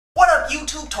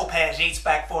YouTube? Topaz Yates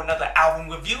back for another album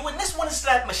review, and this one is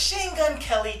that Machine Gun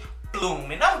Kelly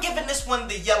Bloom. And I'm giving this one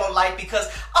the yellow light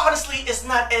because honestly it's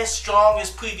not as strong as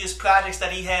previous projects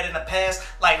that he had in the past,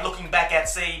 like looking back at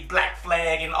say Black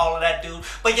Flag and all of that dude.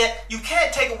 But yet you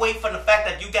can't take away from the fact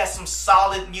that you got some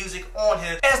solid music on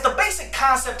here, as the basic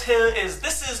concept here is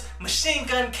this is Machine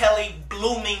Gun Kelly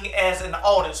blooming as an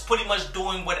artist, pretty much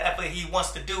doing whatever he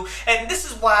wants to do. And this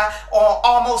is why on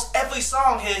almost every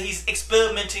song here he's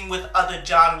experimenting with other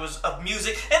genres of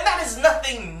music, and that is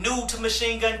nothing new to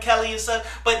Machine Gun Kelly and such,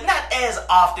 but not as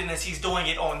often as he's doing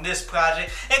it on this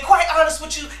project. And quite honest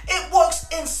with you, it works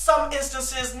in some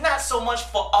instances, not so much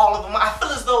for all of them. I feel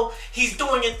as though he's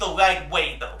doing it the right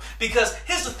way though, because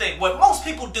here's the thing, what most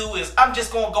people do is I'm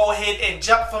just gonna go ahead and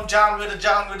jump from genre to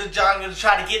genre to genre to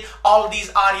try to get all of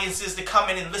these audiences to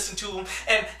come in and listen to him,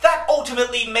 and that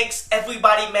ultimately makes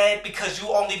everybody mad because you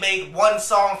only made one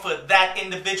song for that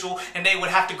individual and they would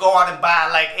have to go out and buy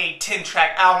like a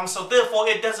 10-track album, so therefore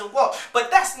it doesn't work. But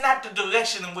that's not the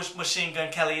direction in which Machine Gun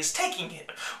Kelly is taking here.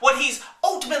 What he's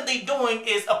ultimately doing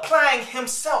is applying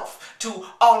himself to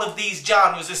all of these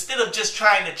genres. Instead of just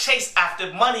trying to chase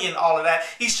after money and all of that,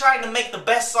 he's trying to make the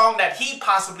best song that he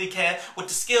possibly can with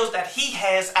the skills that he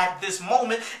has at this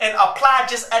moment and apply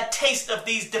just a taste of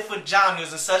these different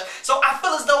genres and such. So I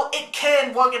feel as though it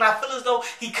can work, and I feel as though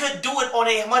he could do it on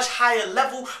a much higher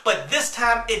level, but this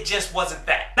time it just wasn't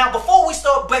that. Now before we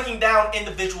start breaking down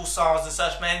individual songs and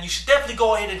such, man, you should definitely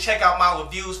go ahead and check out my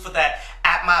reviews for that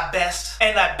At My Best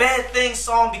and that Bad Thing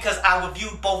song, because I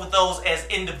reviewed both of those as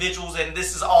individuals and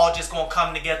this is all just gonna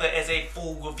come together as a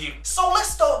full review. So let's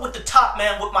start with the top,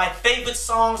 man, with my favorite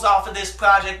songs off of this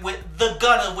project, with The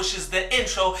Gunner, which is the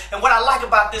intro. And what I like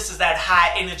about this is that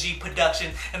high energy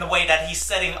production and the way that he's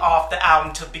setting off the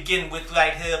album to begin with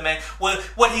right here, man.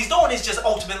 What he's doing is just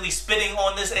ultimately spitting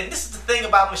on this, and this is the thing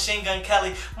about Machine Gun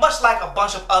Kelly, much like a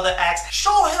bunch of other acts.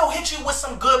 Sure, he'll hit you with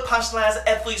some good punchlines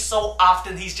every so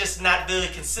often, he's just not very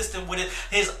consistent with it.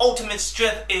 His ultimate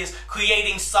strength is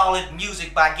creating solid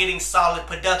music by getting solid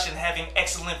production, having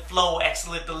excellent flow,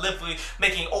 excellent delivery,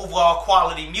 making overall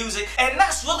quality music. And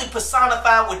that's really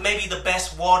personified with maybe the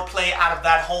best wordplay out of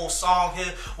that whole song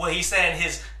here, where he's saying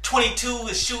his 22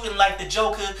 is shooting like the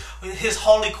Joker, his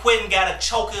Harley Quinn got a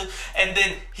choker, and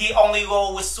then he only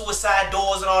rolled with suicide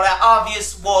doors and all that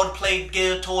obvious wordplay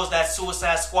geared towards that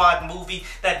Suicide Squad movie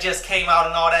that just came out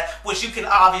and all that, which you can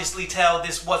obviously tell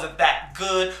this wasn't that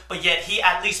good, but yet he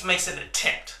at least makes an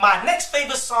attempt. My next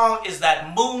favorite song is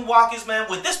that Moonwalkers, man,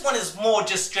 where this one is more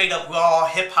just straight up raw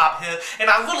hip hop here,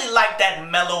 and I really like that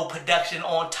mellow production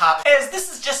on top, as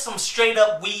this is just some straight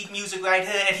up weed music right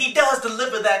here, and he does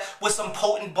deliver that with some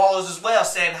potent ballers as well,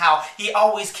 saying how he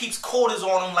always keeps quarters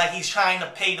on him like he's trying to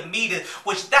pay the meter,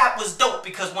 which that was dope,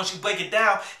 because once you break it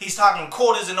down, he's talking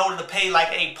quarters. In order to pay like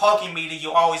a parking meter,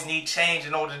 you always need change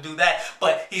in order to do that,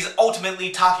 but he's ultimately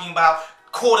talking about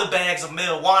quarter bags of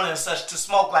marijuana and such to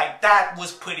smoke. Like that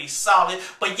was pretty solid,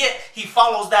 but yet he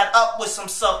follows that up with some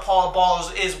subpar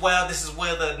bars as well. This is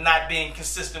where the not being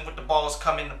consistent with the bars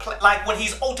come into play, like when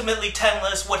he's ultimately telling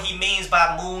us what he means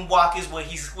by moonwalkers, where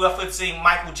he's referencing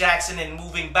Michael Jackson and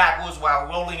moving backwards while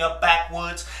rolling up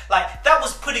backwards. Like that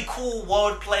was pretty cool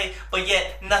wordplay, but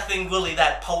yet nothing really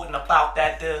that potent about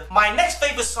that there. My next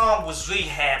favorite song was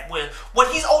Rehab, where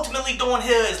what he's ultimately doing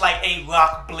here is like a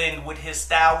rock blend with his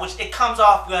style, which it comes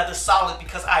off rather solid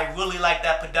because I really like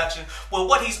that production, where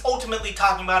what he's ultimately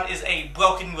talking about is a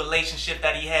broken relationship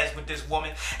that he has with this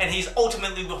woman, and he's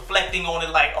ultimately reflecting on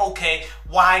it like, okay,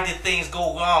 why did things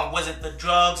go wrong? Was it the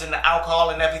drugs and the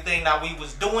alcohol and everything that we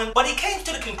was doing? But he came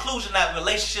to the conclusion that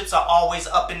relationships are always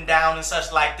up and down and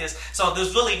such like this, so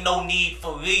there's really no need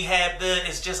for rehab there.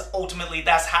 It's just ultimately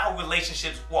that's how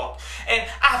relationships work, and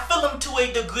I feel him to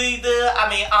a degree there. I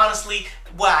mean, honestly,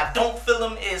 where I don't feel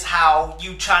him is how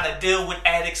you trying to deal with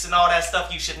addicts and all that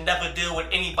stuff. You should never deal with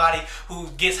anybody who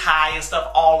gets high and stuff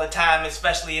all the time,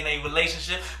 especially in a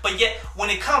relationship. But yet, when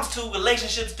it comes to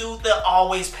relationships, dude, they're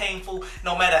always painful.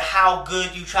 No matter how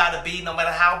good you try to be, no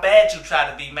matter how bad you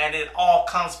try to be, man, it all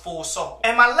comes full circle.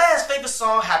 And my last favorite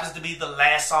song happens to be the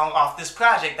last song off this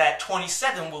project, that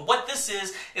 27, where what this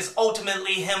is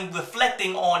ultimately him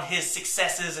reflecting on his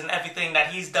successes and everything that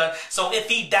he's done. So if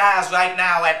he dies right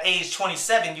now at age 27,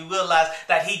 27, you realize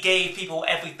that he gave people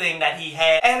everything that he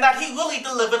had and that he really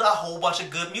delivered a whole bunch of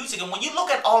good music. And when you look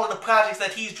at all of the projects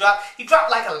that he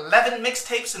dropped like 11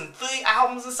 mixtapes and 3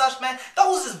 albums and such, man.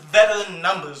 Those is veteran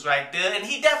numbers right there, and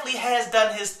he definitely has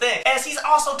done his thing. As he's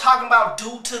also talking about,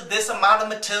 due to this amount of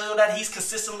material that he's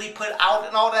consistently put out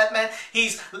and all that, man,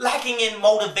 he's lacking in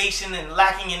motivation and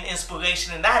lacking in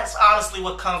inspiration, and that's honestly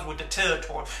what comes with the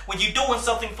territory. When you're doing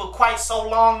something for quite so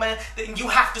long, man, then you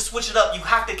have to switch it up. You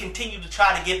have to continue to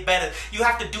try to get better. You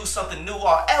have to do something new,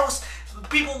 or else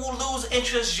people will lose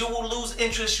interest, you will lose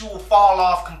interest, you will fall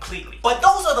off completely. But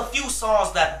those are the few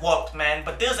songs that worked, man.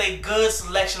 But there's a good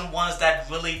selection of ones that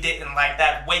really didn't, like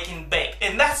that Wake and Bake.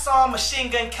 In that song,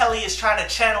 Machine Gun Kelly is trying to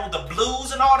channel the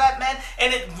blues and all that, man,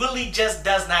 and it really just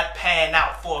does not pan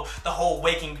out for the whole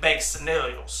Wake and Bake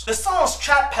scenarios. The songs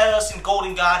Trap Paris and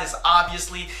Golden God is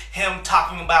obviously him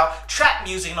talking about trap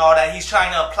music and all that. He's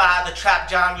trying to apply the trap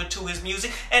genre to his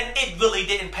music, and it really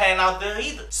didn't pan out there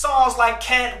either. Songs like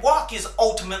Can't Walk is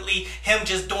ultimately him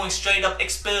just doing straight up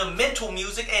experimental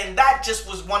music, and that just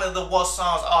was one of the worst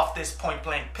songs off this Point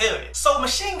Blank period. So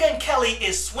Machine Gun Kelly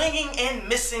is swinging and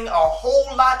missing a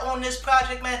whole lot on this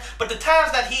project, man, but the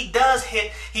times that he does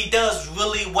hit, he does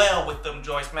really well with them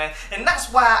joints, man, and that's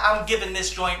why I'm giving this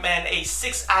joint, man, a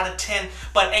 6 out of 10.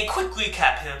 But a quick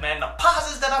recap here, man. The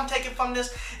positives that I'm taking from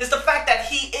this is the fact that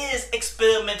he is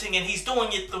experimenting and he's doing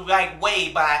it the right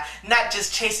way by not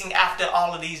just chasing after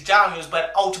all of these genres,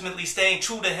 but ultimately staying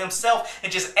true to himself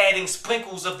and just adding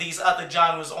sprinkles of these other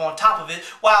genres on top of it.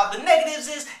 While the negatives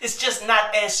is, it's just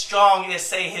not as strong as,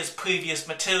 say, his previous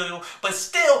material, but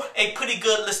still a pretty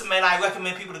good listen, man. I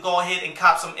recommend people to go ahead and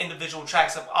cop some individual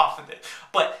tracks up off of it.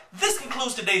 But this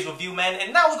concludes today's review, man,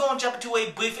 and now we're going to jump into a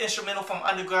brief instrumental from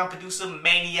underground producer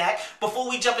Maniac before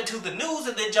we jump into the news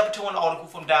and then jump into an article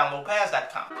from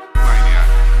DownloadPads.com.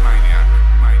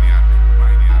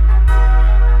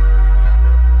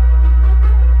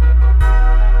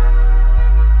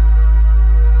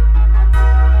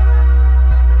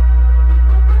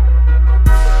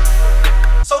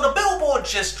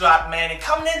 Just dropped, man, and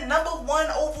coming in #1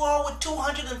 overall with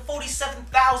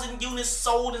 247,000 units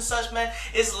sold and such, man,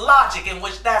 is Logic, in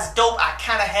which that's dope. I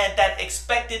kind of had that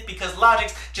expected because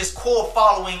Logic's just core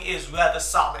following is rather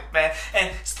solid, man.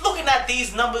 And looking at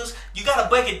these numbers, you gotta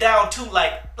break it down too.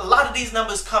 Like, a lot of these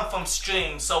numbers come from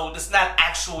streams, so it's not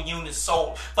actual units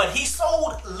sold. But he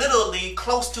sold literally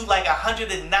close to like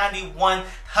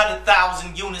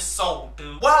 191,000 units sold,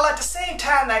 dude. While at the same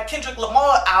time, that Kendrick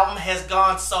Lamar album has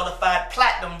gone certified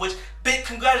platinum, which big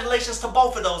congratulations to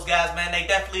both of those guys, man. They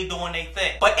definitely doing their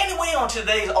thing. But anyway, on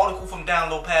today's article from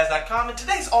DownloadPads.com, and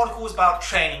today's article is about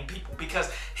training people,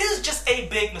 because here's just a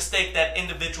big mistake that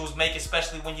individuals make,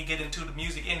 especially when you get into the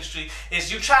music industry,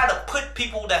 is you try to put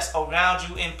people that's around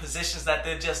you in positions that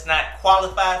they're just not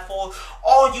qualified for,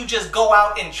 or you just go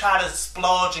out and try to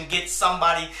splurge and get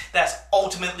somebody that's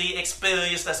ultimately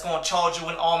experienced, that's going to charge you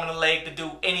an arm and a leg to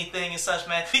do anything and such,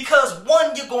 man. Because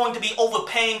one, you're going to be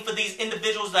overpaying for these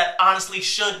individuals that honestly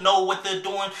should know what they're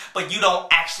doing, but you don't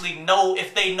actually know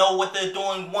if they know what they're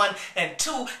doing, one. And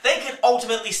two, they could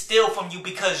ultimately steal from you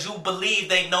because you believe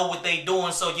they know what they're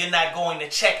doing, so you're not going to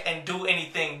check and do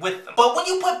anything with them. But when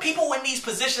you put people in these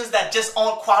positions that just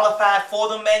aren't qualified for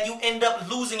them, man, you end up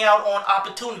losing out on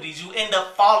opportunities. You end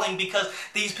up falling because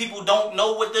these people don't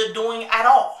know what they're doing at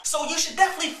all. So you should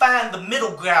definitely find the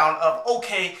middle ground of,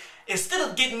 okay, instead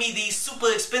of getting me these super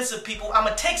expensive people, I'm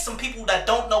going to take some people that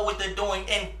don't know what they're doing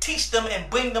and teach them and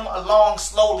bring them along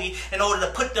slowly in order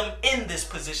to put them in this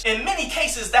position. In many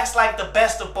cases, that's like the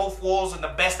best of both worlds, and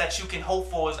the best that you can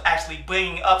hope for is actually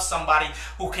bringing up somebody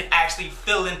who can actually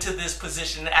fill into this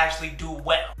position and actually do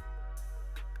well.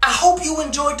 I hope you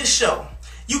enjoyed the show.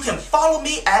 You can follow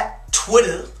me at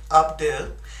Twitter up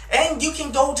there, and you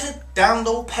can go to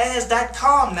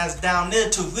DownloadPads.com, that's down there,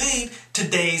 to read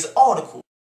today's article.